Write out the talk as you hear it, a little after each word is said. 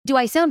Do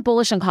I sound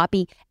bullish on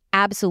copy?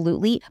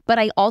 Absolutely. But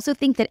I also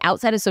think that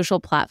outside of social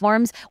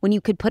platforms, when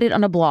you could put it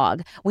on a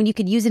blog, when you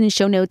could use it in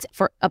show notes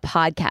for a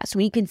podcast,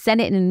 when you can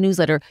send it in a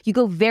newsletter, you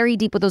go very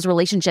deep with those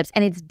relationships.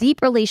 And it's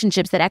deep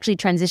relationships that actually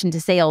transition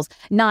to sales,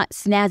 not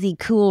snazzy,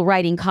 cool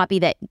writing copy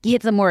that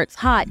hits them where it's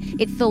hot.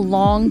 It's the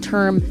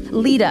long-term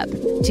lead up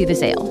to the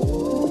sale.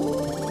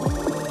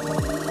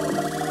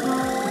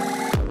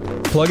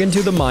 Plug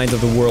into the minds of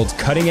the world's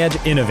cutting-edge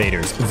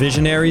innovators,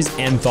 visionaries,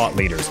 and thought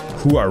leaders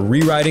who are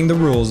rewriting the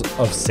rules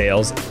of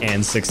sales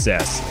and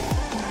success.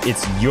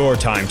 It's your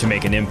time to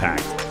make an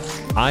impact.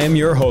 I am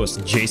your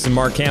host, Jason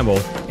Mark Campbell,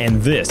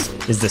 and this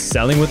is the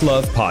Selling with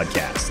Love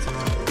podcast.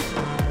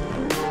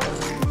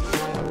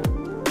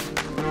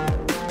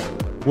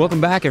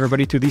 Welcome back,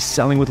 everybody, to the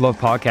Selling with Love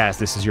podcast.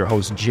 This is your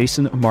host,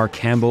 Jason Mark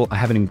Campbell. I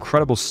have an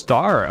incredible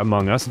star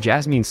among us,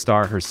 Jasmine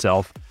Star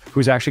herself,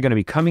 who's actually going to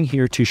be coming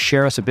here to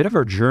share us a bit of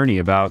her journey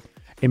about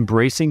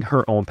embracing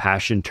her own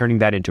passion, turning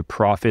that into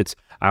profits.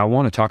 I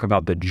want to talk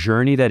about the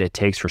journey that it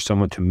takes for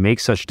someone to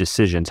make such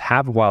decisions,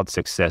 have wild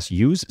success,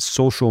 use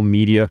social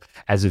media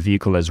as a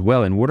vehicle as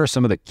well. And what are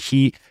some of the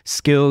key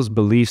skills,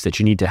 beliefs that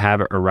you need to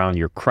have around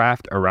your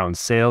craft, around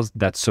sales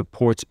that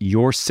supports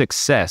your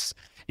success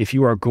if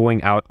you are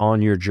going out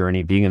on your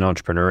journey, being an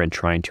entrepreneur and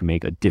trying to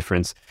make a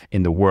difference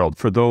in the world.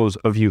 For those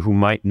of you who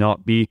might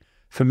not be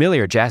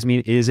familiar,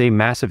 Jasmine is a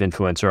massive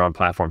influencer on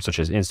platforms such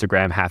as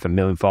Instagram,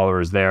 500,000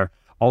 followers there,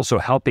 also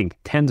helping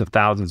tens of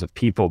thousands of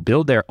people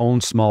build their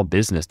own small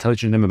business,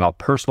 teaching them about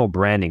personal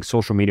branding,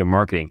 social media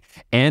marketing,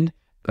 and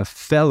a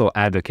fellow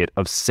advocate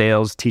of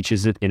sales,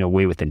 teaches it in a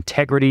way with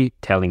integrity,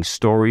 telling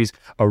stories,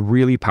 a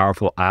really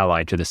powerful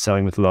ally to the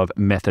Selling with Love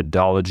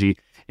methodology.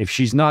 If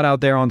she's not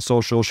out there on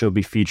social, she'll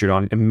be featured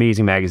on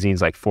amazing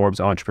magazines like Forbes,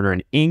 Entrepreneur,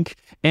 and Inc.,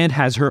 and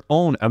has her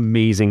own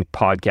amazing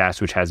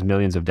podcast, which has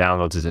millions of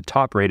downloads as a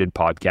top-rated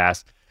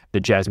podcast, The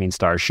Jasmine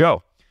Star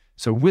Show.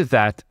 So with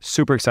that,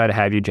 super excited to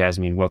have you,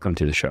 Jasmine. Welcome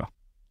to the show.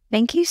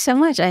 Thank you so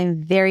much.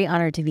 I'm very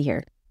honored to be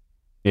here.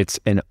 It's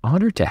an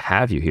honor to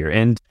have you here.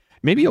 And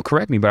maybe you'll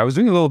correct me, but I was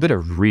doing a little bit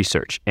of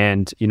research.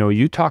 And,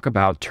 you talk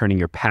about turning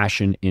your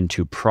passion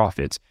into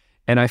profits.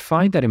 And I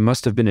find that it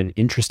must have been an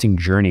interesting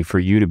journey for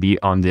you to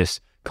be on this,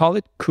 call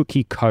it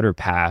cookie cutter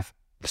path,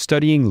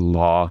 studying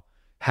law,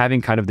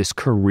 having kind of this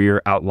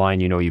career outline,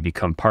 you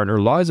become partner.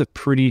 Law is a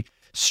pretty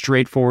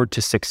straightforward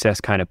to success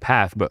kind of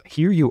path, but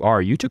here you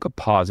are, you took a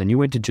pause and you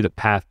went into the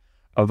path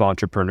of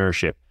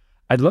entrepreneurship.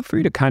 I'd love for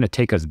you to kind of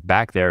take us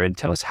back there and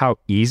tell us how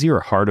easy or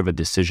hard of a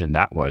decision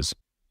that was.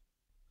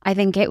 I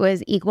think it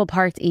was equal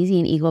parts easy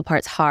and equal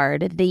parts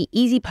hard. The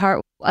easy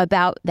part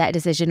about that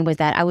decision was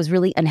that I was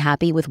really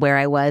unhappy with where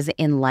I was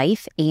in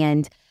life,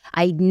 and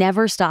I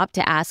never stopped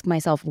to ask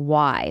myself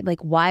why. Like,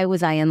 why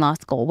was I in law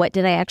school? What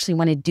did I actually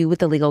want to do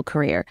with a legal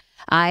career?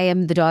 I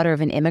am the daughter of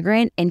an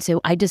immigrant, and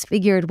so I just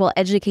figured, well,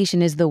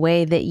 education is the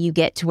way that you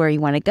get to where you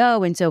want to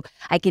go. And so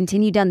I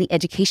continued down the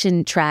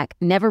education track,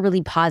 never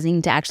really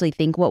pausing to actually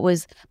think, what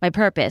was my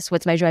purpose?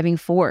 What's my driving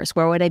force?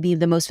 Where would I be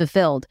the most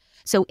fulfilled?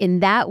 So in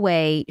that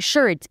way,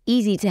 sure, it's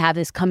easy to have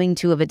this coming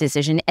to of a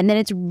decision. And then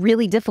it's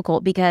really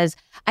difficult because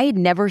I had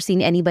never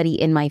seen anybody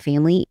in my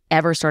family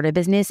ever start a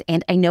business.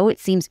 And I know it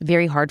seems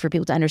very hard for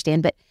people to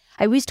understand, but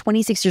I was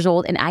 26 years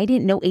old and I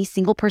didn't know a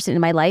single person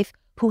in my life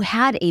who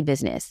had a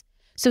business.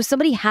 So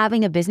somebody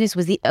having a business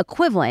was the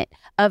equivalent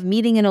of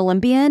meeting an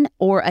Olympian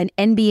or an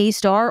NBA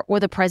star or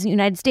the president of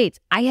the United States.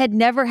 I had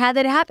never had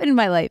that happen in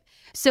my life.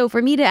 So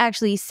for me to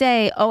actually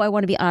say, oh, I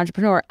want to be an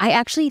entrepreneur, I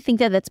actually think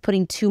that that's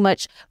putting too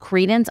much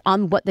credence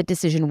on what the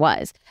decision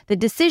was. The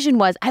decision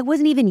was, I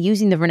wasn't even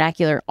using the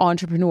vernacular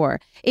entrepreneur.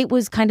 It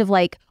was kind of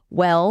like,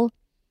 well,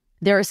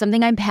 there is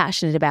something I'm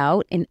passionate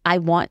about and I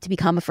want to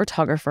become a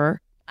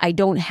photographer. I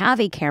don't have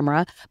a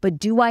camera, but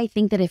do I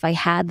think that if I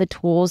had the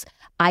tools,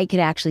 I could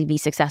actually be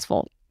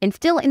successful? And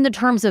still in the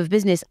terms of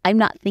business, I'm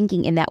not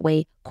thinking in that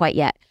way quite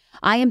yet.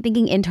 I am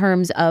thinking in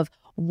terms of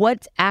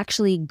what's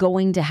actually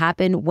going to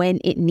happen when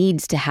it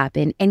needs to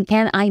happen. And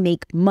can I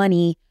make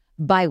money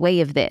by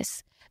way of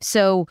this?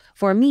 So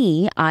for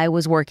me, I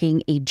was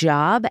working a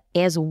job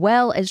as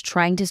well as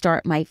trying to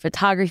start my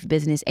photography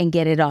business and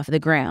get it off the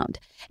ground.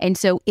 And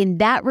so in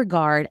that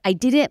regard, I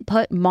didn't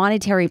put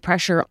monetary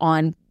pressure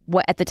on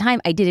what at the time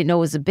I didn't know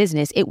was a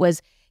business. It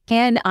was,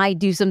 can I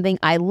do something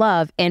I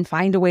love and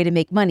find a way to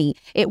make money?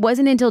 It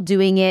wasn't until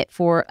doing it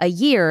for a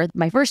year,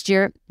 my first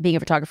year being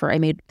a photographer, I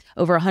made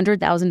over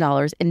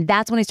 $100,000. And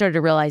that's when I started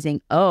realizing,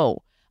 oh,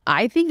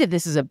 I think that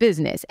this is a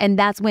business. And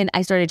that's when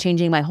I started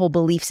changing my whole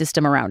belief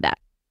system around that.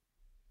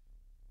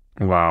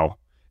 Wow.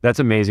 That's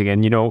amazing.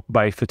 And,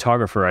 by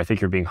photographer, I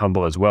think you're being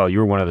humble as well. You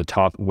were one of the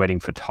top wedding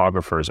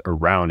photographers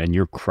around, and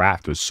your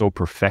craft was so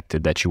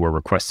perfected that you were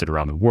requested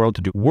around the world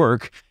to do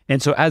work.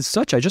 And so as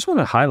such, I just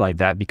want to highlight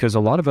that because a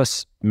lot of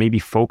us maybe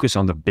focus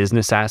on the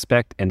business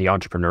aspect and the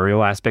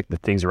entrepreneurial aspect, the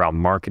things around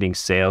marketing,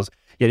 sales.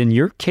 Yet in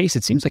your case,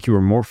 it seems like you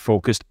were more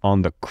focused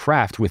on the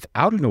craft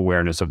without an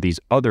awareness of these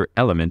other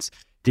elements.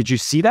 Did you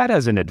see that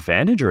as an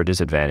advantage or a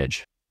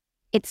disadvantage?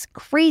 It's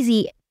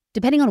crazy.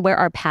 depending on where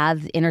our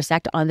paths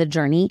intersect on the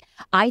journey,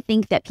 I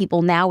think that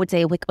people now would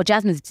say, like, well,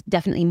 Jasmine's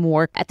definitely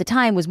more, at the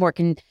time, was more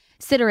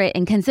considerate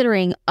and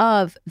considering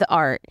of the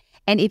art.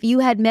 And if you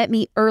had met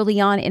me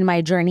early on in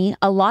my journey,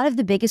 a lot of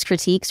the biggest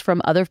critiques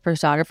from other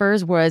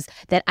photographers was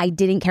that I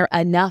didn't care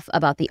enough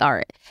about the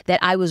art, that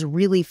I was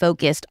really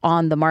focused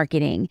on the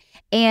marketing.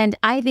 And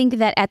I think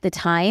that at the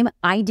time,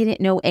 I didn't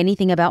know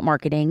anything about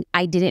marketing.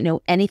 I didn't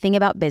know anything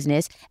about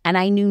business, and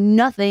I knew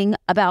nothing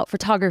about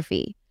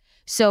photography.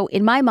 So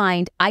in my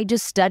mind, I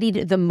just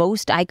studied the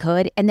most I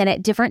could. And then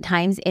at different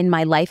times in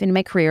my life and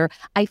my career,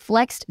 I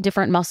flexed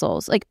different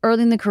muscles. Like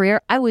early in the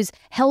career, I was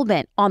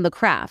hell-bent on the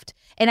craft.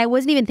 And I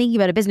wasn't even thinking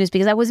about a business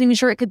because I wasn't even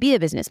sure it could be a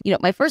business. You know,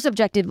 my first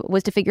objective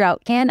was to figure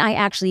out, can I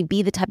actually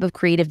be the type of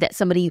creative that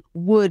somebody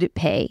would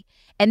pay?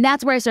 And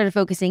that's where I started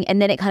focusing.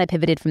 And then it kind of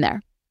pivoted from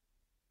there.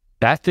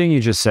 That thing you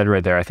just said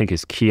right there, I think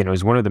is key. And it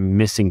was one of the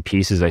missing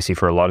pieces I see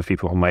for a lot of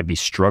people who might be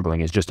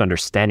struggling, is just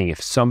understanding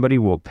if somebody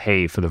will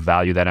pay for the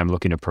value that I'm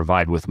looking to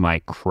provide with my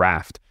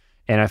craft.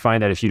 And I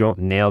find that if you don't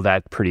nail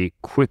that pretty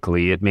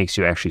quickly, it makes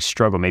you actually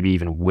struggle, maybe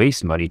even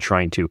waste money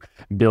trying to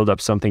build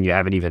up something you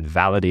haven't even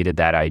validated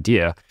that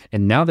idea.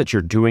 And now that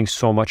you're doing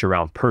so much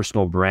around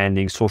personal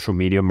branding, social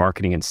media,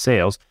 marketing, and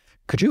sales,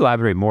 could you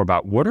elaborate more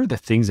about what are the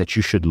things that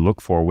you should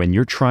look for when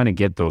you're trying to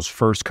get those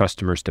first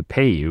customers to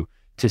pay you,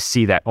 to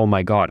see that, oh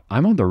my God,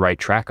 I'm on the right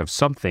track of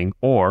something,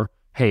 or,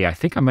 hey, I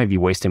think I might be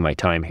wasting my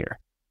time here?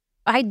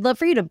 I'd love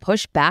for you to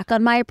push back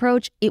on my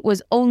approach. It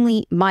was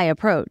only my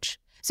approach.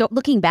 So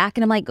looking back,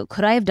 and I'm like,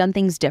 could I have done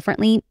things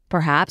differently?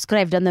 Perhaps. Could I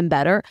have done them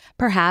better?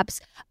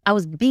 Perhaps. I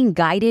was being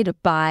guided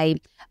by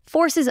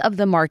forces of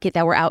the market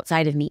that were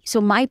outside of me. So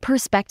my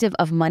perspective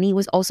of money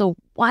was also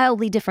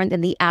wildly different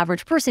than the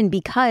average person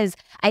because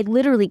I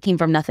literally came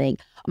from nothing.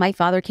 My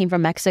father came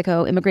from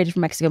Mexico, immigrated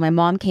from Mexico. My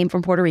mom came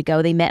from Puerto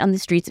Rico. They met on the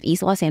streets of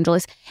East Los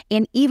Angeles.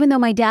 And even though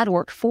my dad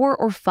worked 4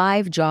 or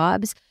 5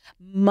 jobs,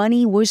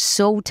 money was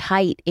so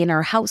tight in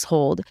our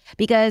household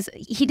because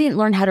he didn't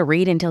learn how to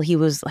read until he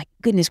was, like,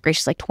 goodness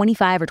gracious, like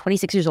 25 or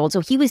 26 years old.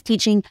 So he was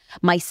teaching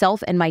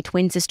myself and my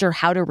twin sister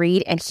how to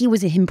read, and he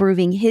was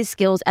improving his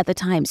skills at the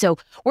time. So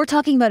we're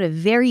talking about a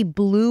very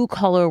blue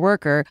collar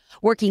worker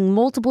working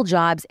multiple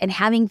jobs and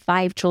having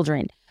 5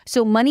 children.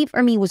 So money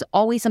for me was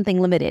always something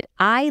limited.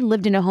 I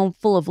lived in a home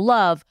full of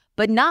love,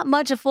 but not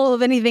much full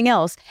of anything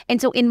else. And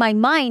so in my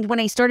mind, when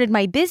I started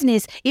my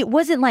business, it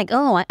wasn't like,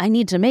 oh, I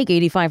need to make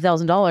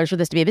 $85,000 for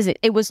this to be a business.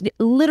 It was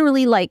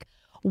literally like,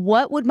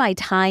 what would my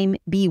time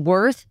be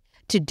worth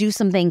to do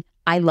something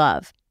I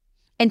love?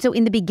 And so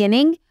in the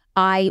beginning,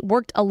 I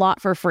worked a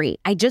lot for free.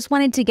 I just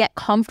wanted to get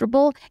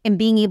comfortable in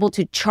being able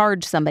to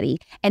charge somebody.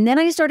 And then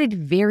I started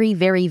very,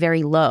 very,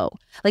 very low.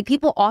 Like,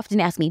 people often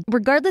ask me,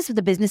 regardless of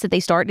the business that they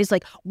start, is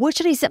like, what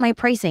should I set my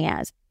pricing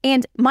as?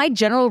 And my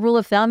general rule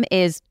of thumb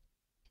is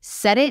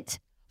set it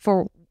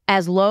for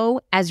as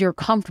low as you're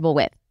comfortable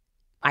with.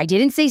 I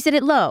didn't say set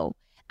it low.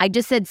 I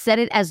just said set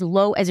it as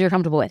low as you're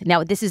comfortable with.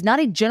 Now, this is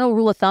not a general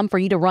rule of thumb for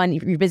you to run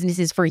your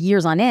businesses for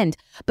years on end,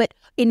 but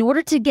in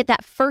order to get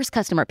that first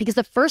customer, because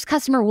the first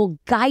customer will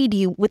guide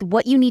you with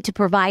what you need to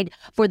provide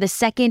for the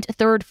second,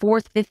 third,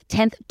 fourth, fifth,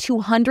 10th,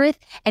 200th.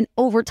 And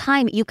over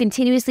time, you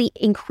continuously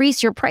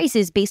increase your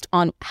prices based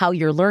on how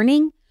you're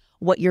learning,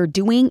 what you're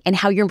doing, and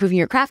how you're improving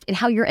your craft, and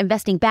how you're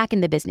investing back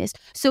in the business.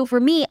 So for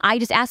me, I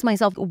just asked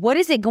myself, what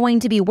is it going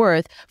to be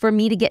worth for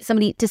me to get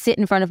somebody to sit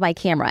in front of my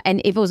camera? And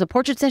if it was a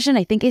portrait session,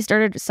 I think I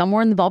started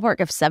somewhere in the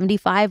ballpark of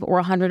 $75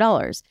 or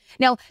 $100.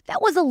 Now,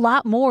 that was a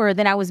lot more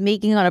than I was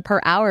making on a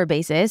per hour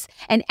basis.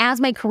 And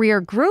as my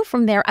career grew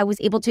from there, I was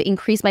able to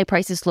increase my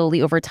prices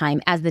slowly over time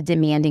as the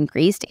demand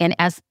increased and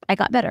as I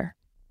got better.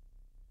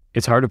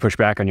 It's hard to push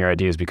back on your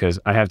ideas because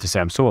I have to say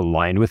I'm so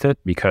aligned with it,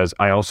 because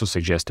I also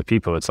suggest to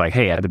people, it's like,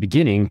 hey, at the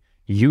beginning,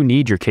 you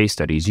need your case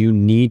studies. You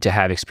need to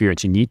have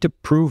experience. You need to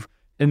prove.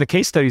 And the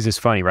case studies is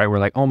funny, right? We're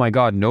like, oh my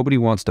God, nobody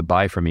wants to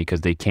buy from me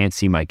because they can't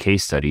see my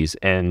case studies.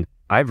 And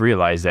I've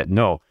realized that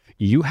no,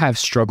 you have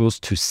struggles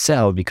to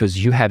sell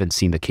because you haven't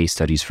seen the case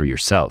studies for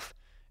yourself.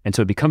 And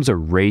so it becomes a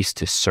race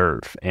to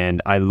serve.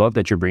 And I love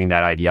that you're bringing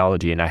that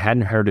ideology. And I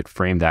hadn't heard it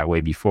framed that way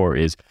before,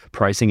 is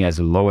pricing as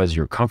low as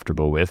you're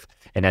comfortable with.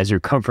 And as your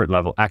comfort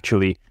level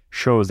actually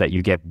shows that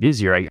you get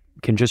busier. I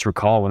can just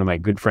recall one of my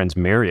good friends,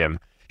 Miriam,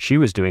 she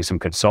was doing some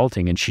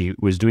consulting and she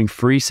was doing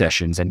free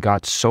sessions and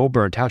got so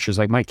burnt out. She was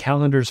like, my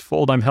calendar's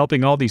full. I'm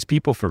helping all these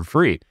people for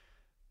free.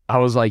 I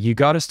was like, you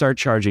got to start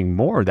charging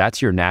more.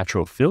 That's your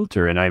natural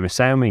filter. And I'm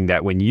assuming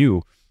that when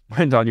you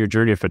went on your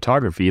journey of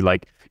photography,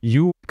 like,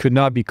 you could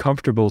not be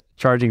comfortable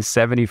charging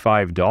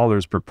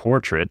 $75 per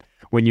portrait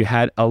when you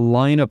had a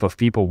lineup of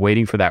people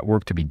waiting for that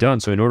work to be done.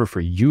 So in order for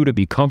you to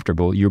be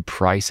comfortable, your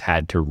price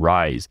had to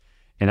rise.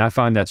 And I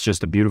find that's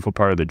just a beautiful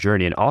part of the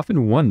journey, and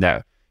often one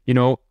that, you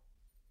know,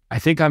 I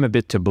think I'm a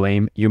bit to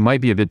blame. You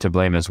might be a bit to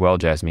blame as well,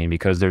 Jasmine,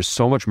 because there's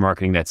so much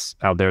marketing that's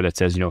out there that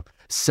says, you know,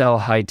 sell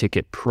high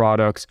ticket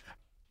products,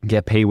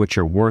 get paid what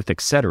you're worth,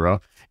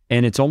 etc.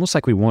 And it's almost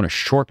like we want a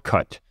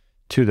shortcut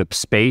to the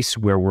space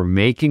where we're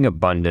making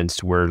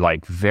abundance. We're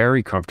like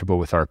very comfortable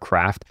with our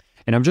craft.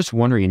 And I'm just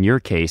wondering, in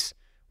your case,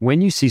 when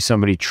you see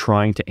somebody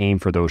trying to aim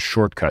for those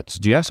shortcuts,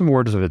 do you have some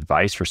words of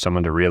advice for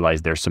someone to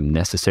realize there's some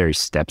necessary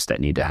steps that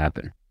need to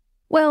happen?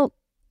 Well,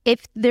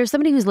 if there's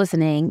somebody who's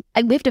listening,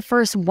 we have to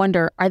first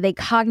wonder, are they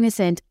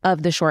cognizant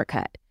of the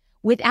shortcut?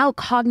 Without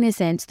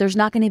cognizance, there's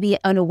not going to be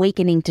an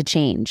awakening to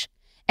change.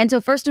 And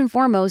so first and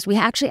foremost, we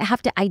actually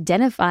have to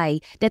identify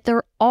that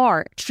there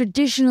are,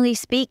 traditionally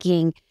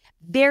speaking,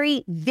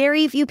 very,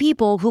 very few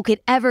people who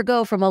could ever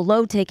go from a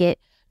low ticket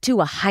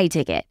to a high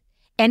ticket.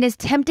 And as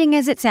tempting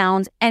as it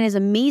sounds, and as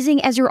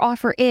amazing as your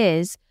offer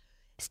is,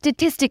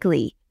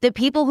 statistically, the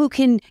people who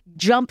can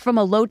jump from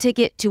a low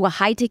ticket to a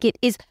high ticket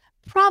is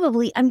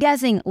probably, I'm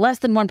guessing, less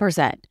than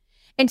 1%.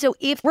 And so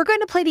if we're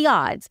going to play the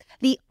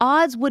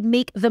odds would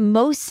make the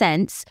most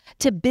sense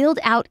to build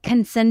out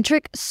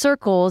concentric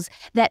circles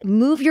that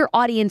move your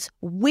audience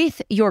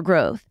with your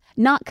growth,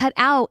 not cut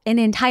out an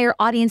entire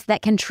audience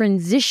that can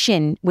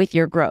transition with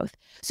your growth.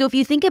 So if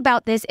you think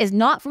about this as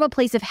not from a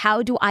place of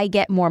how do I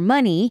get more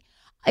money,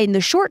 in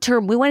the short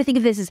term, we want to think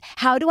of this as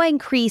how do I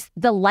increase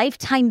the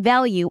lifetime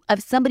value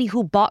of somebody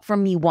who bought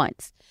from me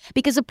once?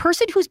 Because a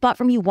person who's bought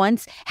from you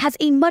once has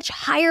a much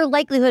higher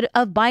likelihood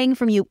of buying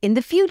from you in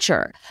the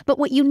future. But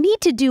what you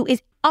need to do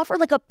is offer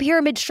like a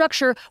pyramid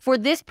structure for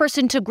this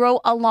person to grow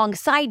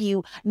alongside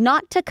you,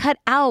 not to cut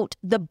out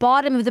the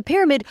bottom of the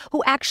pyramid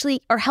who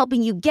actually are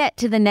helping you get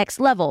to the next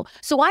level.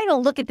 So I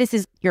don't look at this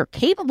as you're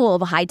capable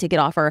of a high ticket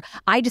offer.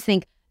 I just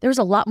think there's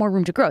a lot more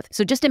room to growth.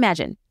 So just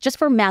imagine, just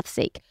for math's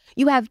sake,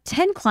 you have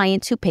 10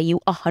 clients who pay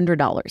you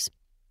 $100.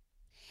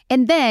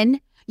 And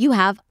then you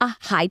have a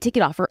high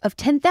ticket offer of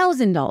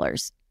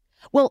 $10,000.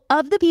 Well,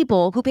 of the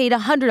people who paid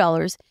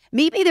 $100,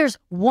 maybe there's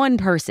one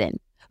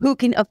person who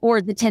can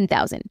afford the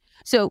 $10,000.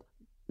 So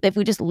if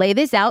we just lay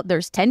this out,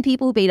 there's 10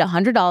 people who paid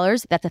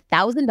 $100, that's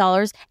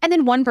 $1,000, and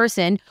then one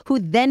person who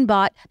then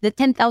bought the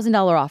 $10,000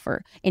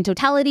 offer. In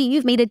totality,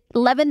 you've made an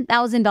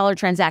 $11,000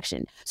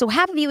 transaction. So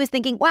half of you is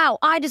thinking, wow,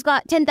 I just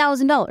got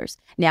 $10,000.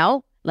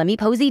 Now, let me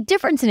pose a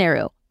different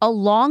scenario.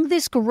 Along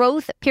this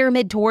growth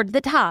pyramid toward the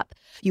top,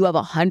 you have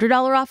a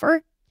 $100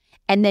 offer,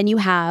 and then you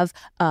have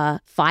a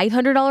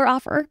 $500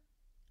 offer,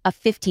 a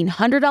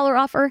 $1,500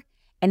 offer,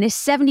 and a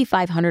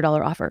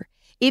 $7,500 offer.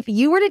 If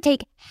you were to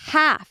take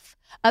half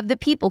of the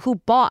people who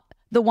bought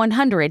the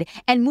 100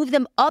 and move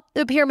them up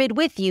the pyramid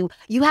with you,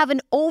 you have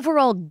an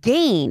overall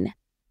gain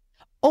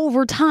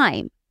over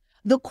time.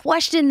 The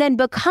question then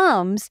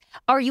becomes,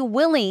 are you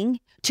willing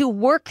to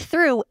work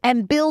through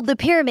and build the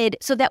pyramid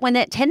so that when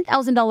that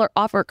 $10,000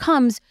 offer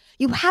comes,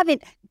 you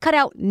haven't cut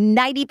out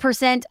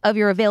 90% of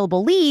your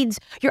available leads,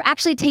 you're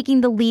actually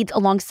taking the leads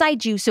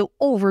alongside you. So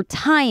over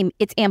time,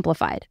 it's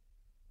amplified.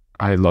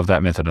 I love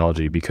that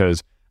methodology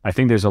because I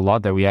think there's a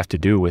lot that we have to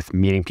do with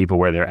meeting people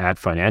where they're at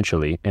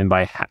financially. And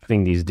by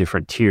having these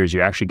different tiers,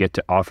 you actually get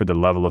to offer the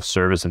level of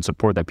service and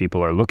support that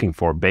people are looking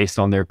for based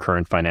on their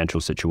current financial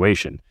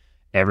situation.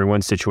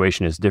 Everyone's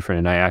situation is different.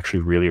 And I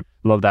actually really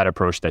love that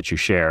approach that you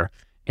share.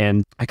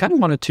 And I kind of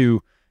wanted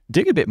to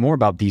dig a bit more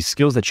about these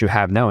skills that you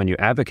have now, and you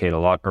advocate a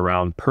lot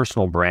around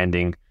personal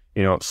branding,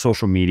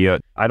 social media.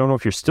 I don't know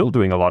if you're still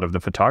doing a lot of the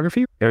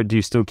photography, or do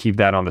you still keep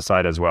that on the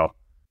side as well?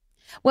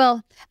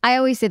 Well, I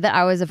always say that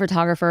I was a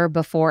photographer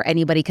before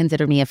anybody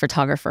considered me a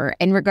photographer.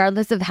 And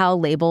regardless of how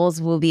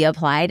labels will be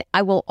applied,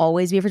 I will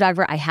always be a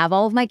photographer. I have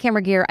all of my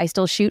camera gear. I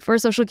still shoot for a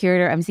social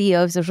curator. I'm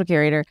CEO of Social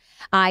Curator.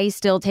 I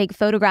still take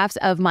photographs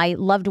of my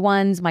loved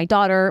ones, my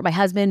daughter, my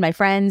husband, my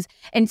friends.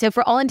 And so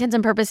for all intents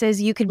and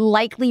purposes, you could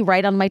likely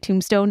write on my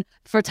tombstone,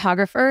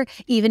 photographer,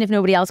 even if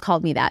nobody else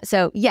called me that.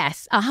 So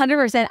yes,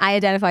 100% I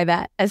identify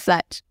that as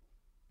such.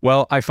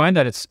 Well, I find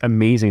that it's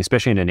amazing,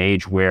 especially in an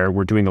age where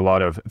we're doing a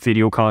lot of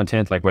video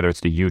content, like whether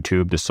it's the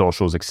YouTube, the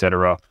socials,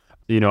 etc.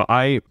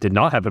 I did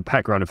not have a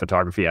background in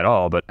photography at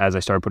all, but as I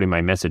started putting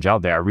my message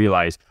out there, I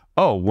realized,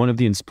 one of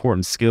the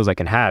important skills I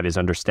can have is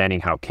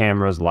understanding how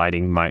cameras,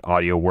 lighting, my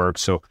audio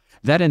works. So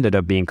that ended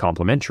up being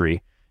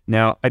complementary.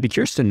 Now, I'd be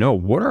curious to know,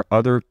 what are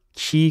other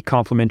key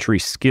complementary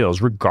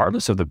skills,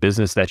 regardless of the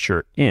business that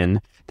you're in,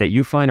 that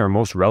you find are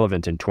most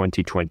relevant in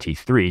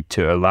 2023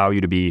 to allow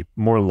you to be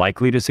more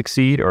likely to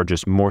succeed or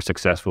just more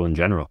successful in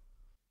general?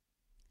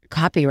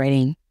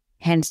 Copywriting,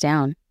 hands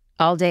down,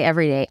 all day,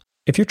 every day.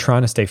 If you're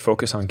trying to stay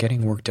focused on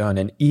getting work done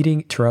and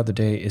eating throughout the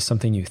day is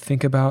something you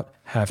think about,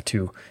 have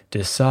to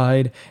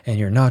decide, and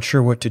you're not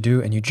sure what to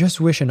do, and you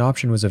just wish an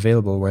option was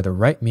available where the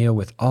right meal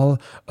with all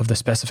of the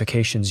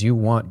specifications you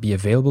want be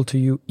available to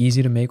you,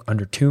 easy to make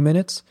under 2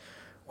 minutes,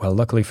 well,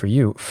 luckily for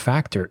you,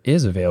 Factor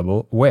is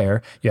available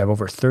where you have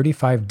over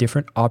 35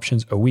 different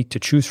options a week to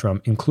choose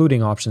from,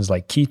 including options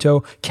like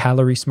keto,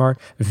 calorie smart,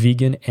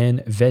 vegan, and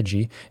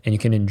veggie. And you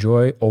can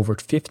enjoy over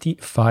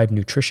 55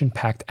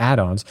 nutrition-packed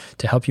add-ons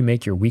to help you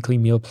make your weekly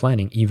meal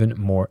planning even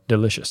more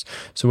delicious.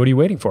 So what are you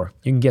waiting for?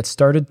 You can get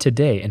started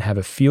today and have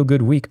a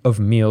feel-good week of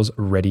meals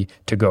ready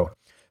to go.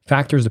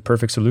 Factor is the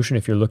perfect solution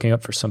if you're looking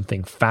up for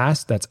something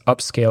fast that's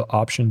upscale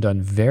option done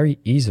very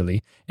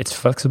easily. It's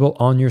flexible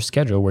on your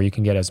schedule where you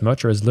can get as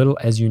much or as little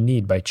as you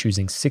need by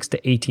choosing 6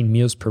 to 18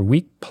 meals per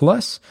week.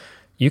 Plus,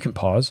 you can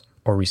pause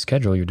or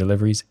reschedule your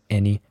deliveries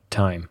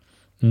anytime.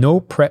 No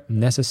prep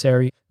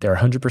necessary. They're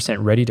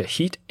 100% ready to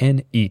heat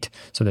and eat.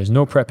 So there's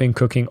no prepping,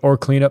 cooking, or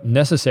cleanup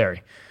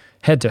necessary.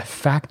 Head to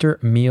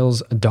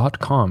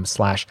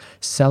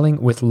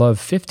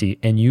factormeals.com/sellingwithlove50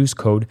 and use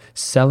code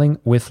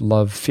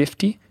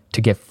sellingwithlove50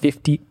 to get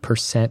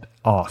 50%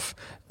 off.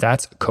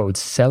 That's code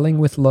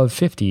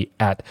sellingwithlove50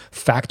 at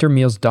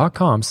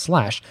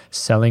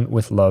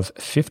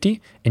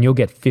factormeals.com/sellingwithlove50 and you'll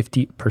get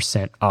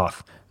 50%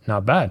 off.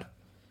 Not bad.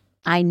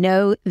 I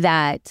know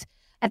that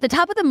at the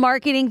top of the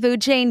marketing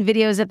food chain,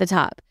 videos at the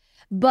top,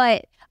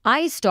 but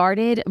I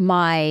started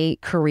my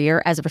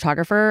career as a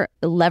photographer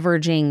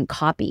leveraging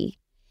copy.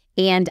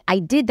 And I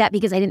did that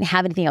because I didn't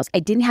have anything else. I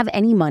didn't have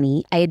any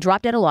money. I had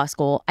dropped out of law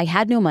school. I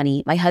had no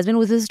money. My husband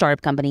was at a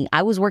startup company.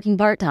 I was working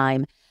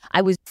part-time.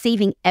 I was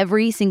saving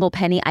every single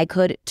penny I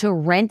could to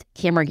rent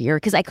camera gear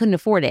because I couldn't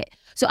afford it.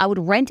 So I would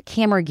rent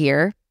camera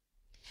gear,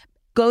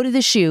 go to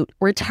the shoot,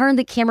 return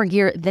the camera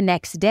gear the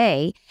next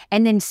day,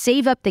 and then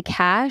save up the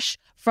cash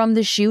from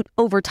the shoot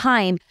over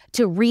time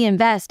to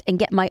reinvest and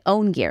get my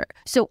own gear.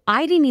 So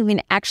I didn't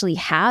even actually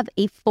have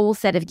a full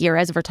set of gear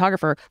as a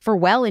photographer for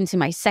well into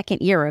my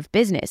second year of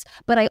business.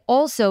 But I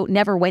also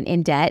never went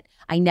in debt.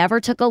 I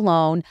never took a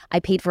loan. I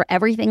paid for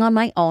everything on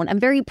my own. I'm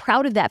very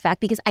proud of that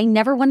fact because I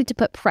never wanted to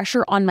put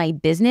pressure on my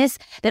business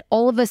that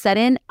all of a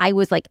sudden I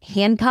was like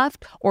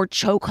handcuffed or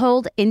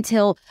chokehold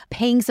until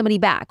paying somebody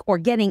back or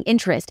getting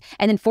interest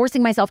and then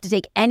forcing myself to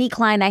take any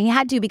client I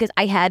had to because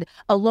I had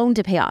a loan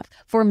to pay off.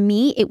 For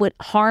me, it would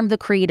harm the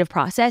creative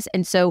process.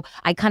 And so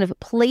I kind of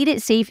played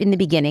it safe in the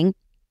beginning.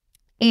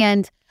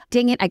 And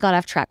dang it, I got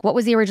off track. What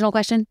was the original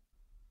question?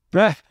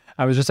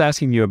 I was just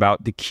asking you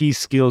about the key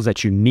skills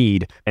that you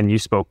need, and you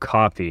spoke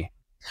copy.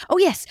 Oh,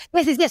 yes.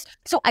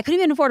 So I couldn't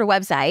even afford a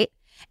website.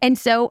 And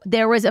so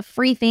there was a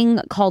free thing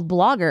called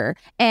Blogger,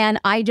 and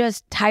I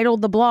just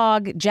titled the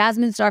blog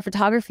Jasmine Star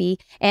Photography,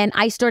 and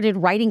I started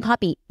writing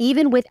copy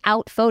even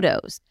without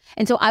photos.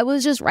 And so I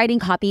was just writing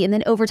copy, and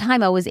then over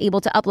time I was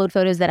able to upload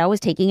photos that I was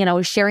taking and I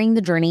was sharing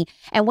the journey.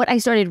 And what I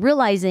started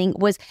realizing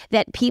was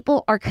that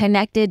people are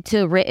connected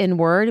to written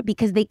word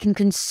because they can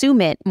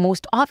consume it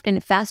most often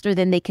faster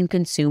than they can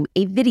consume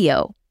a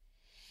video.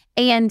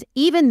 And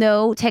even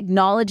though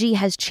technology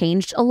has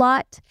changed a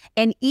lot,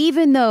 and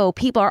even though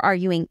people are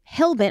arguing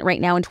hellbent right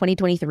now in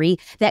 2023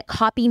 that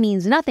copy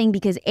means nothing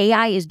because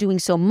AI is doing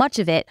so much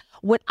of it,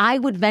 what I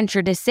would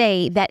venture to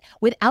say that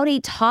without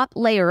a top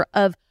layer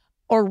of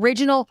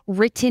original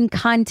written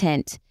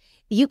content,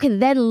 you can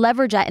then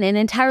leverage that in an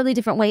entirely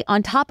different way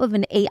on top of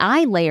an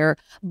AI layer.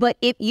 But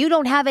if you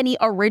don't have any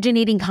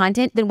originating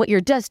content, then what you're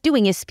just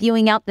doing is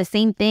spewing out the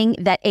same thing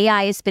that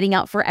AI is spitting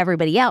out for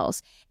everybody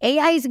else.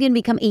 AI is going to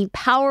become a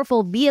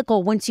powerful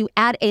vehicle once you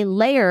add a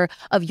layer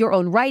of your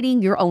own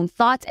writing, your own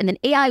thoughts, and then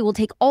AI will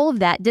take all of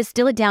that,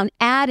 distill it down,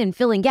 add and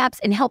fill in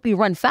gaps, and help you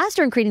run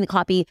faster in creating the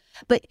copy.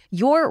 But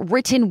your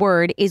written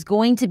word is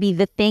going to be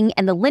the thing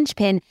and the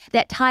linchpin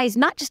that ties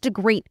not just a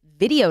great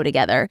video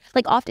together.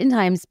 Like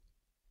oftentimes,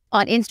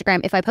 on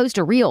Instagram, if I post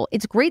a reel,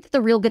 it's great that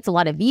the reel gets a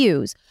lot of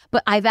views,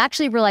 but I've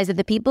actually realized that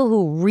the people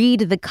who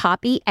read the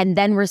copy and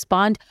then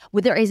respond,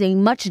 well, there is a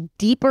much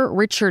deeper,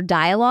 richer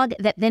dialogue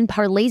that then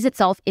parlays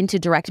itself into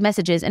direct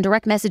messages. And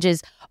direct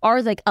messages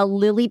are like a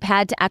lily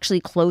pad to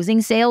actually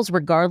closing sales,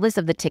 regardless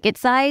of the ticket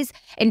size.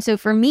 And so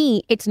for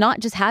me, it's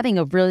not just having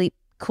a really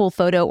cool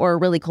photo or a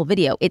really cool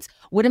video. It's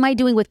what am I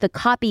doing with the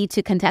copy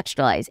to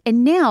contextualize?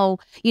 And now,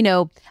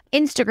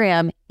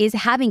 Instagram is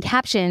having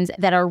captions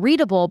that are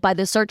readable by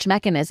the search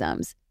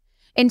mechanisms.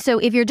 And so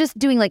if you're just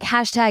doing like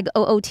hashtag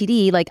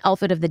OOTD, like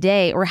outfit of the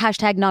day, or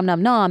hashtag nom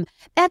nom nom,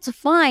 that's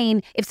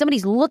fine if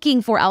somebody's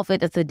looking for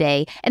outfit of the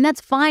day. And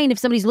that's fine if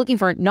somebody's looking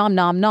for nom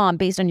nom nom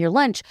based on your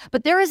lunch.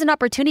 But there is an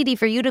opportunity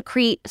for you to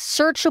create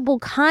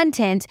searchable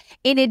content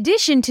in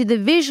addition to the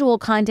visual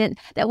content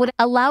that would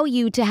allow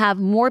you to have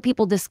more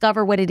people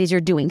discover what it is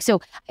you're doing.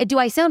 So do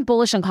I sound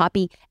bullish on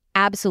copy?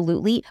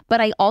 Absolutely.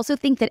 But I also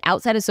think that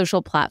outside of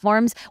social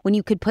platforms, when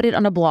you could put it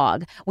on a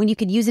blog, when you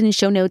could use it in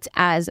show notes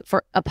as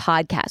for a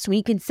podcast, when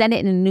you can send it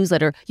in a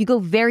newsletter, you go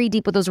very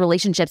deep with those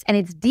relationships. And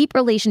it's deep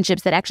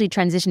relationships that actually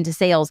transition to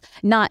sales,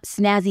 not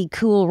snazzy,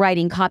 cool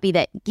writing copy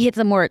that hits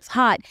them where it's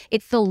hot.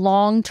 It's the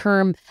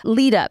long-term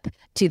lead up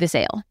to the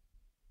sale.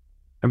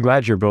 I'm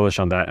glad you're bullish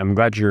on that. I'm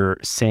glad you're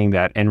saying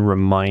that and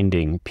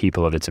reminding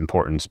people of its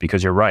importance,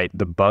 because you're right.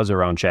 The buzz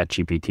around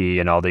ChatGPT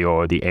and all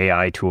the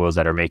AI tools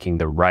that are making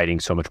the writing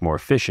so much more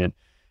efficient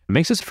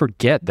makes us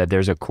forget that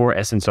there's a core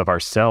essence of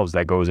ourselves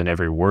that goes in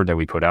every word that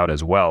we put out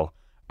as well.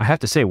 I have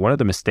to say, one of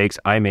the mistakes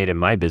I made in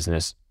my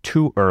business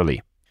too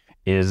early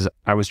is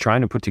I was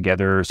trying to put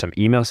together some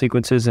email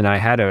sequences, and I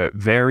had a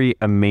very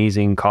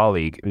amazing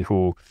colleague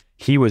who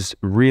he was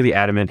really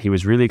adamant. He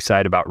was really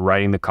excited about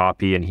writing the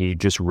copy, and he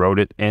just wrote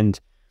it. And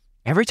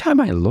every time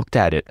I looked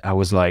at it, I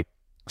was like,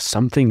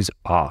 something's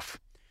off.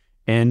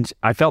 And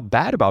I felt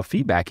bad about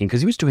feedbacking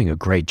because he was doing a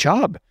great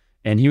job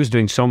and he was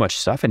doing so much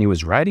stuff and he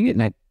was writing it.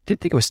 And I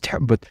didn't think it was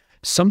terrible, but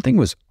something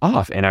was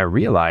off. And I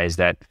realized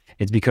that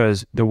it's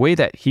because the way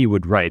that he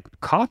would write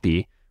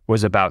copy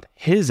was about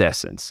his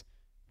essence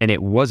and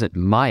it wasn't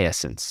my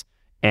essence.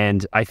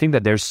 And I think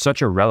that there's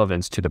such a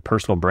relevance to the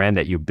personal brand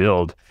that you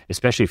build,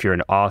 especially if you're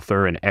an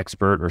author, an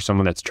expert, or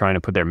someone that's trying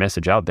to put their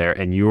message out there,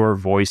 and your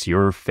voice,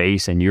 your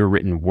face, and your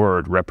written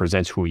word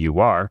represents who you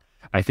are.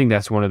 I think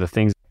that's one of the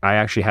things I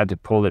actually had to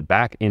pull it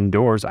back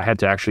indoors. I had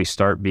to actually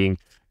start being,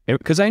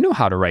 because I know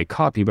how to write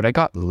copy, but I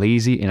got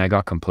lazy and I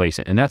got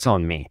complacent, and that's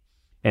on me.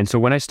 And so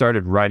when I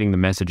started writing the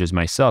messages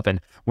myself,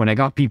 and when I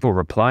got people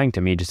replying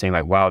to me just saying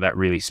like, wow, that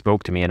really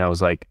spoke to me. And I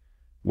was like,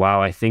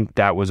 wow, I think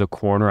that was a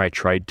corner I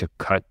tried to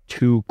cut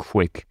too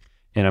quick.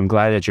 And I'm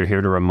glad that you're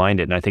here to remind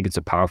it. And I think it's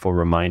a powerful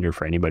reminder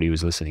for anybody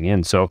who's listening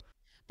in. So,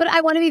 but I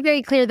want to be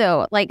very clear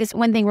though, like this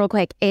one thing real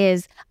quick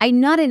is I'm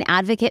not an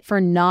advocate for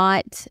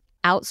not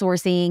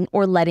outsourcing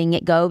or letting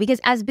it go,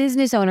 because as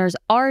business owners,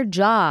 our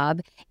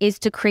job is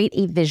to create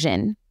a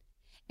vision.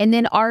 And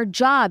then our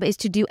job is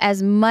to do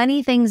as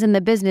many things in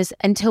the business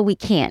until we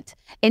can't,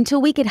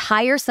 until we could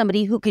hire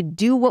somebody who could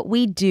do what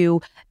we do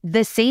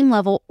the same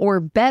level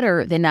or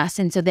better than us.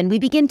 And so then we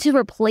begin to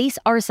replace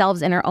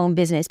ourselves in our own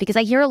business, because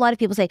I hear a lot of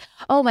people say,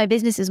 oh, my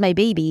business is my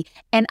baby.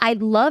 And I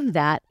love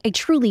that. I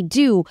truly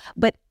do.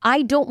 But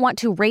I don't want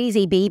to raise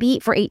a baby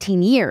for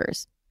 18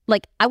 years.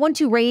 Like I want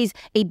to raise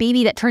a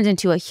baby that turns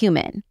into a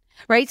human.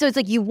 Right? So it's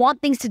like you want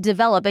things to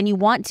develop and you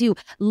want to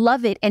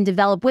love it and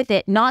develop with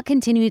it, not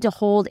continue to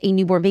hold a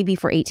newborn baby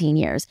for 18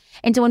 years.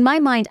 And so in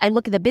my mind, I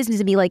look at the business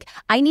and be like,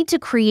 I need to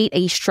create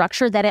a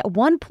structure that at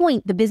one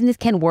point the business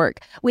can work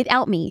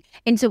without me.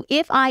 And so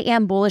if I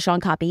am bullish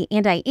on copy,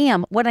 and I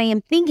am, what I am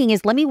thinking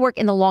is, let me work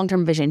in the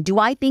long-term vision. Do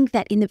I think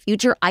that in the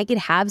future I could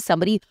have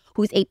somebody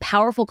who's a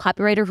powerful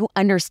copywriter who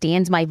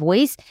understands my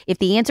voice? If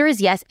the answer is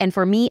yes, and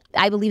for me,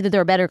 I believe that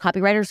there are better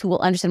copywriters who will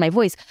understand my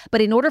voice.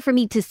 But in order for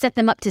me to set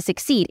them up to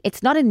succeed,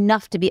 it's not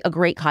enough to be a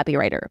great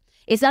copywriter.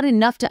 It's not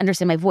enough to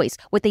understand my voice.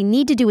 What they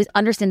need to do is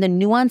understand the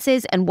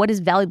nuances and what is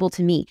valuable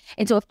to me.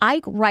 And so if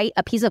I write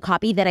a piece of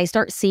copy that I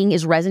start seeing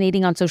is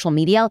resonating on social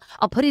media,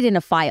 I'll put it in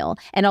a file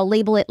and I'll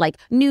label it like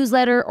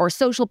newsletter or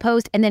social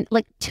post. And then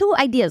like 2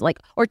 ideas, like,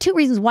 or 2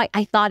 reasons why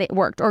I thought it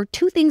worked, or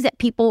 2 things that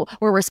people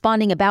were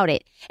responding about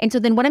it. And so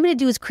then what I'm going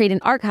to do is create an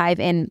archive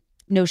in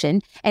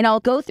Notion, and I'll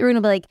go through and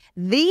I'll be like,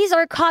 these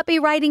are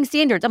copywriting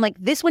standards. I'm like,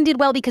 this one did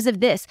well because of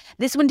this.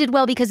 This one did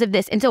well because of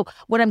this. And so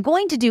what I'm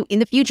going to do in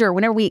the future,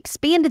 whenever we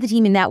expand the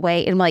team in that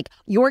way, and I'm like,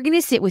 you're going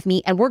to sit with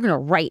me and we're going to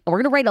write.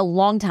 We're going to write a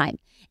long time.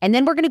 And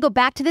then we're going to go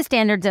back to the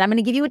standards, and I'm going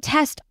to give you a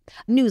test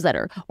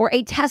newsletter or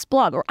a test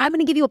blog, or I'm going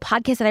to give you a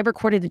podcast that I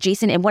recorded with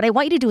Jason. And what I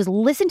want you to do is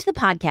listen to the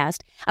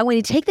podcast. I want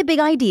you to take the big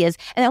ideas,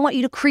 and I want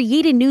you to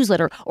create a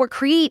newsletter or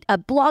create a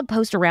blog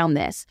post around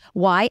this.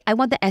 Why? I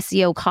want the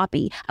SEO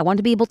copy. I want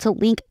to be able to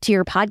link to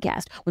your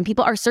podcast. When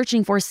people are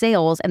searching for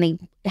sales and they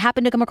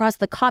happen to come across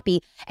the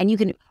copy, and you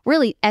can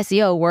really,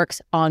 SEO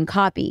works on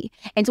copy.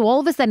 And so all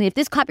of a sudden, if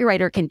this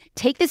copywriter can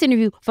take this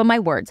interview from my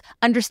words,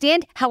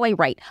 understand how I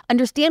write,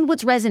 understand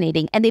what's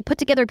resonating, and they put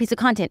together a piece of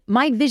content,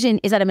 my vision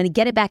is that I'm going to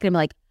get it back and I'm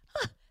like,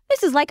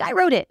 this is like I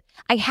wrote it.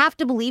 I have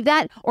to believe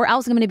that, or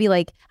else I'm going to be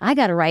like, I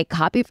got to write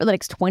copy for the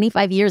next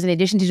 25 years in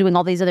addition to doing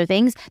all these other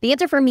things. The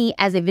answer for me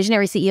as a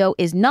visionary CEO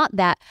is not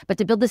that, but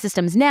to build the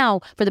systems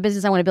now for the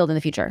business I want to build in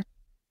the future.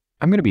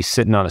 I'm going to be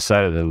sitting on the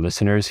side of the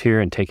listeners here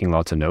and taking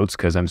lots of notes,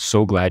 because I'm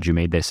so glad you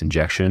made this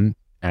injection,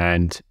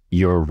 and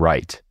you're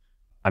right.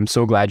 I'm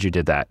so glad you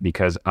did that,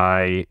 because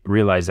I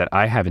realized that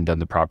I haven't done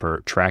the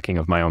proper tracking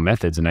of my own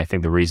methods. And I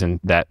think the reason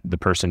that the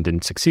person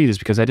didn't succeed is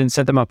because I didn't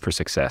set them up for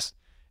success.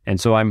 And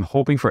so I'm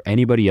hoping for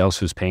anybody else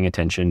who's paying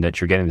attention that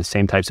you're getting the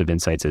same types of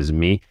insights as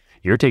me.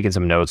 You're taking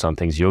some notes on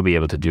things you'll be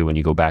able to do when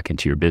you go back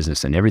into your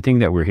business. And everything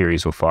that we're hearing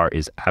so far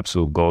is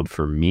absolute gold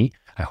for me.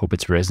 I hope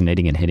it's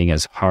resonating and hitting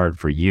as hard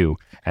for you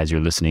as you're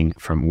listening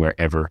from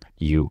wherever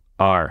you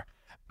are.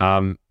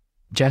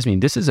 Jasmine,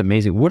 this is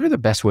amazing. What are the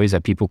best ways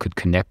that people could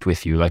connect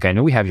with you? Like, I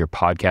know we have your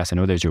podcast, I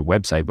know there's your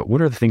website, but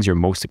what are the things you're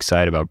most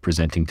excited about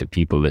presenting to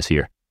people this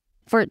year?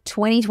 For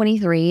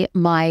 2023,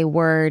 my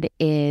word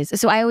is,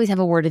 so I always have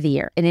a word of the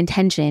year, an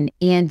intention,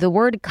 and the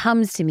word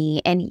comes to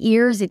me, and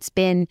years it's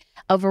been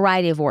a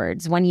variety of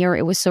words. One year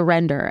it was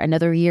surrender.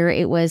 Another year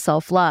it was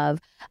self-love.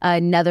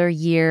 Another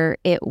year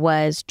it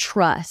was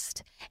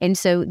trust. And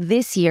so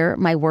this year,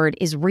 my word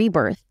is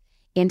rebirth.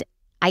 And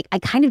I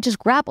kind of just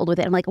grappled with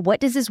it. I'm like, what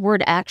does this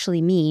word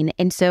actually mean?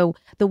 And so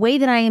the way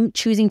that I am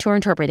choosing to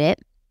interpret it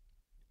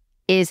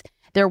is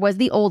there was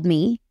the old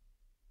me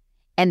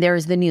and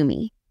there's the new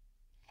me.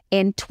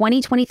 And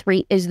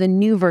 2023 is the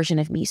new version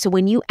of me. So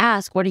when you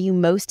ask, what are you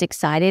most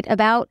excited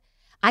about?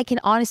 I can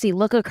honestly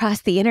look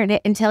across the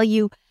internet and tell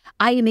you,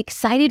 I am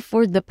excited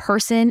for the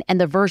person and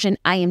the version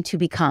I am to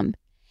become.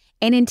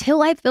 And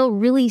until I feel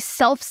really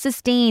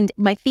self-sustained,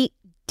 my feet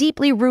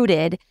deeply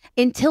rooted,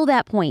 until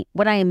that point,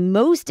 what I am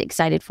most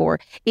excited for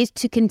is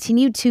to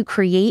continue to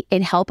create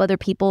and help other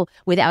people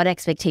without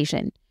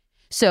expectation.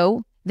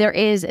 So there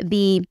is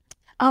the,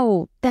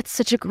 oh, that's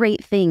such a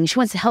great thing. She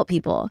wants to help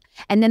people.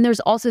 And then there's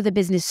also the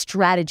business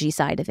strategy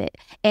side of it.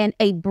 And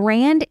a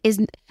brand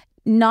is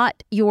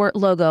not your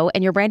logo,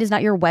 and your brand is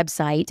not your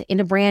website,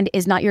 and a brand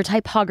is not your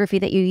typography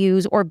that you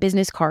use or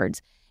business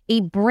cards.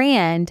 A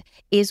brand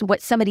is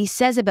what somebody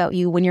says about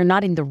you when you're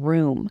not in the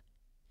room.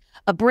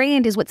 A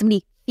brand is what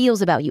somebody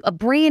feels about you. A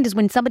brand is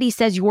when somebody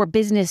says your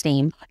business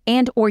name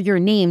and or your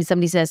name,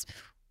 somebody says,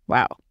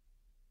 wow,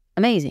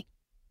 amazing.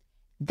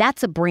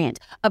 That's a brand.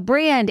 A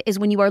brand is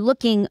when you are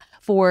looking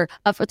for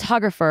a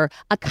photographer,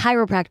 a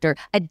chiropractor,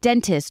 a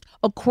dentist,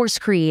 a course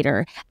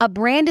creator. A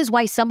brand is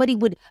why somebody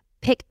would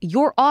pick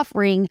your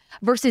offering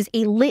versus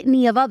a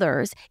litany of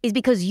others, is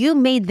because you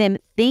made them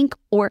think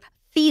or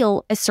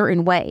feel a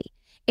certain way.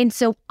 And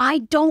so I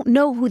don't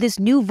know who this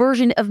new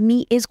version of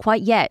me is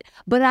quite yet,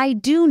 but I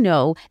do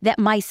know that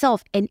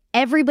myself and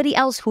everybody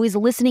else who is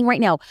listening right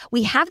now,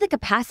 we have the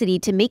capacity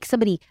to make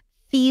somebody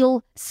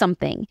feel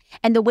something.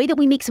 And the way that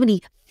we make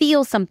somebody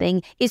feel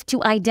something is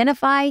to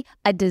identify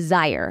a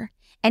desire.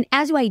 And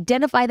as you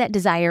identify that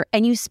desire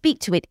and you speak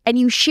to it and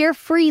you share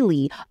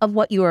freely of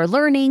what you are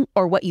learning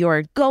or what you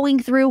are going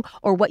through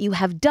or what you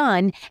have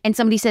done, and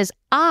somebody says,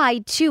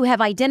 I too have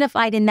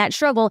identified in that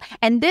struggle,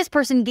 and this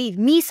person gave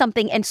me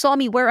something and saw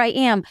me where I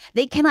am,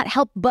 they cannot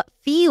help but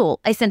feel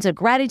a sense of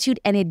gratitude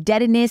and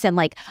indebtedness and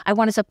like, I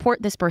want to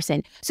support this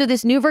person. So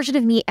this new version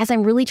of me, as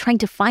I'm really trying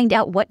to find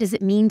out what does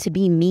it mean to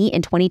be me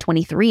in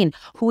 2023 and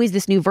who is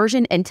this new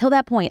version, until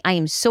that point, I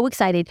am so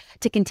excited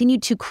to continue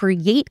to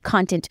create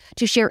content,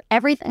 to share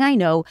everything I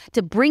know,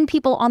 to bring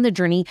people on the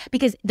journey,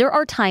 because there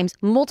are times,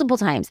 multiple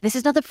times, this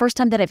is not the first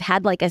time that I've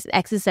had like an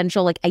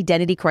existential like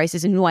identity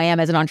crisis in who I am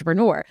as an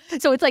entrepreneur.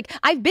 So it's like,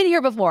 I've been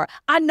here before.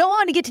 I know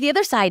how to get to the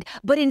other side,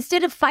 but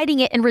instead of fighting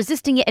it and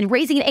resisting it and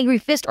raising an angry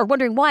fist or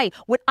wondering why,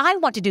 what I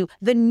want to do,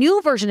 the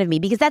new version of me,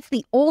 because that's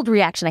the old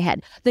reaction I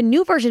had. The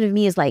new version of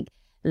me is like,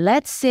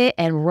 let's sit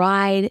and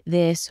ride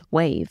this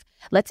wave.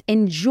 Let's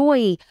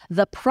enjoy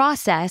the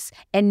process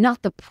and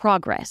not the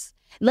progress.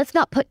 Let's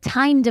not put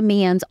time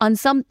demands on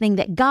something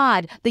that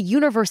God, the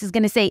universe, is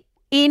going to say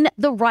in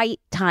the right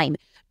time.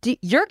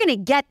 You're going to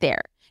get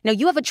there. Now,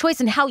 you have a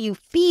choice in how you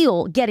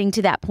feel getting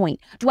to that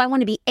point. Do I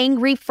want to be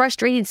angry,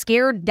 frustrated,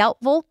 scared,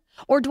 doubtful?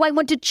 Or do I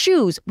want to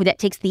choose that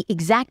takes the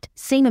exact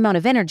same amount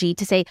of energy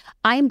to say,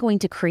 I'm going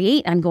to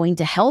create, I'm going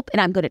to help, and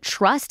I'm going to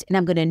trust, and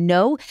I'm going to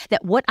know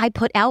that what I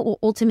put out will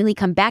ultimately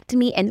come back to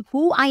me, and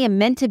who I am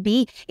meant to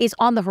be is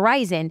on the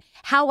horizon.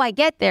 How I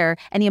get there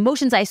and the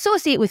emotions I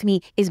associate with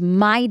me is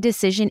my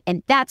decision,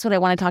 and that's what I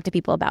want to talk to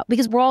people about,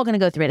 because we're all going to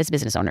go through it as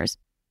business owners.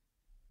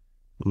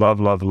 Love,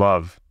 love,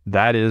 love.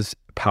 That is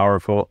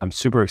powerful. I'm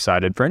super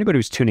excited. For anybody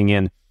who's tuning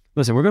in,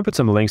 listen, we're going to put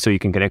some links so you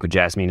can connect with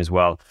Jasmine as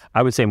well.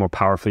 I would say more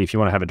powerfully, if you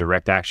want to have a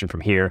direct action from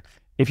here,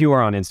 if you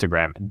are on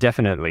Instagram,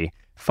 definitely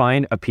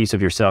find a piece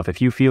of yourself. If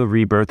you feel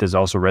rebirth is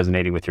also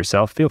resonating with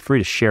yourself, feel free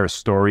to share a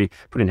story,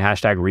 put in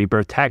hashtag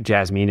rebirth, tag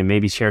Jasmine, and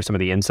maybe share some of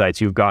the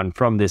insights you've gotten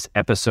from this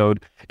episode.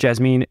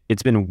 Jasmine,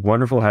 it's been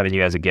wonderful having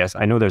you as a guest.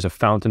 I know there's a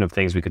fountain of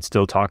things we could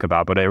still talk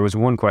about, but there was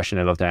one question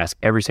I'd love to ask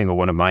every single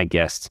one of my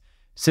guests.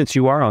 Since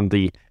you are on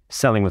the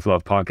Selling with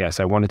Love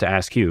podcast, I wanted to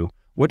ask you,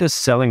 what does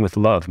selling with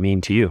love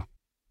mean to you?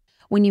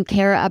 When you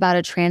care about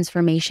a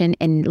transformation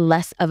and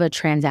less of a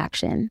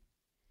transaction,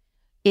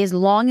 as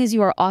long as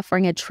you are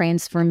offering a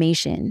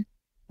transformation,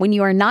 when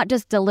you are not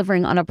just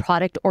delivering on a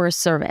product or a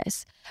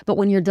service, but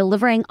when you're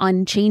delivering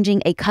on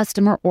changing a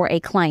customer or a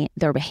client,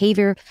 their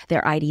behavior,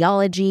 their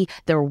ideology,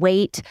 their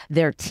weight,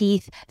 their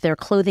teeth, their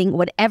clothing,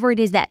 whatever it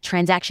is that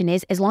transaction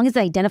is, as long as it's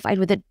identified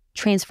with a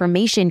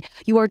transformation,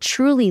 you are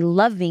truly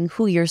loving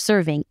who you're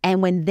serving.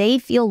 And when they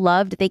feel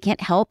loved, they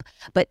can't help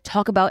but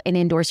talk about and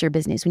endorse your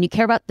business. When you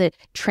care about the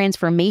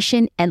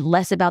transformation and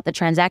less about the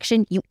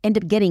transaction, you end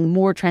up getting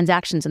more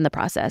transactions in the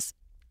process.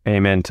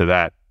 Amen to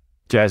that.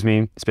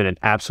 Jasmine, it's been an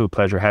absolute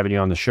pleasure having you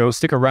on the show.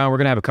 Stick around. We're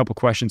going to have a couple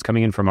questions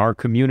coming in from our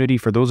community.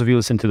 For those of you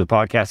listening to the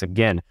podcast,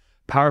 again,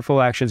 powerful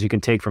actions you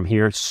can take from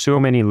here. So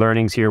many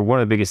learnings here. One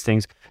of the biggest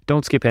things,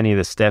 don't skip any of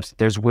the steps.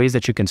 There's ways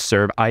that you can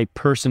serve. I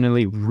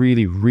personally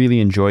really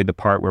enjoyed the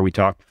part where we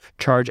talk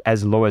charge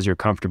as low as you're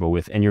comfortable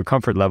with, and your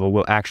comfort level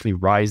will actually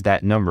rise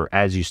that number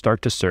as you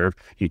start to serve,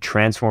 you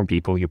transform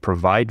people, you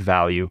provide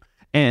value,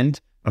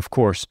 and of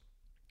course,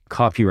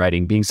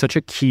 copywriting being such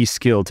a key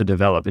skill to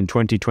develop in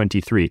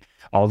 2023.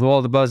 Although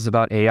all the buzz is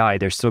about AI,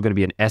 there's still going to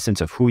be an essence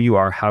of who you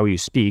are, how you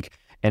speak.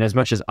 And as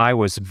much as I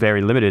was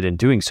very limited in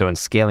doing so and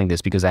scaling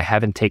this because I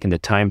haven't taken the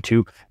time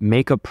to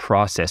make a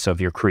process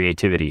of your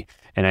creativity.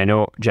 And I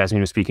know Jasmine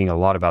was speaking a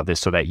lot about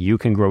this so that you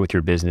can grow with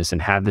your business and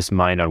have this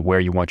mind on where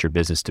you want your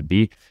business to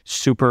be.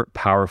 Super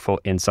powerful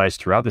insights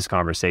throughout this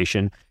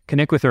conversation.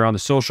 Connect with her on the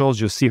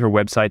socials. You'll see her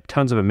website,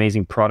 tons of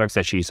amazing products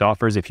that she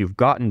offers. If you've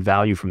gotten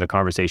value from the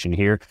conversation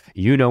here,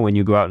 you know when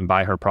you go out and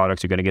buy her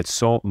products, you're going to get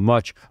so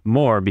much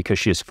more because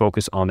she is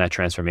focused on that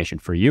transformation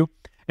for you.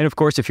 And of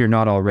course, if you're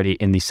not already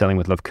in the Selling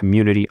with Love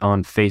community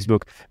on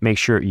Facebook, make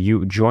sure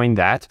you join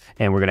that.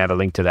 And we're going to have a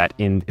link to that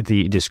in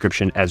the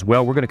description as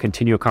well. We're going to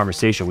continue a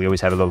conversation. We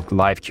always have a little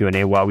live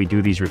Q&A while we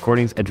do these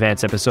recordings,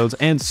 advanced episodes,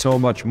 and so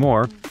much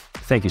more.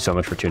 Thank you so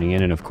much for tuning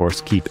in. And of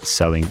course, keep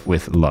selling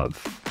with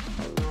love.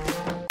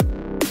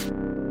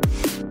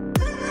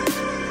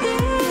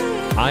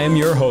 I am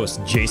your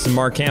host, Jason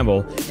Mark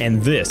Campbell,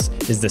 and this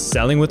is the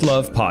Selling with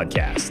Love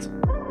podcast.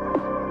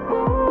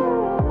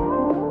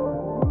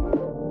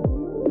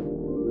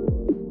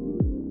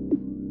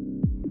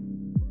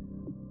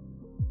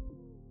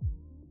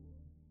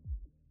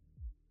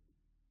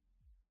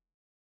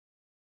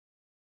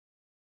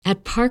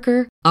 At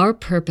Parker, our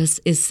purpose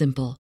is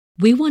simple.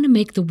 We want to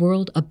make the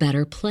world a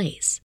better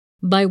place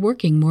by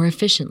working more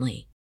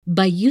efficiently,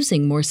 by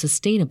using more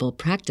sustainable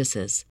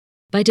practices,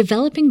 by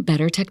developing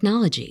better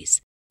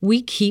technologies.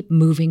 We keep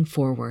moving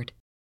forward.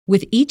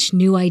 With each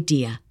new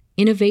idea,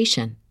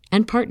 innovation,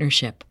 and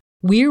partnership,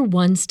 we're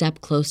one step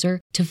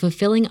closer to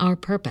fulfilling our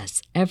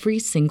purpose every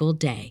single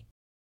day.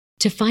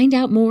 To find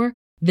out more,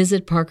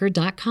 visit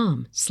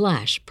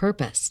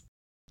parker.com/purpose.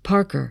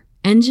 Parker,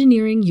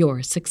 engineering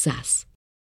your success.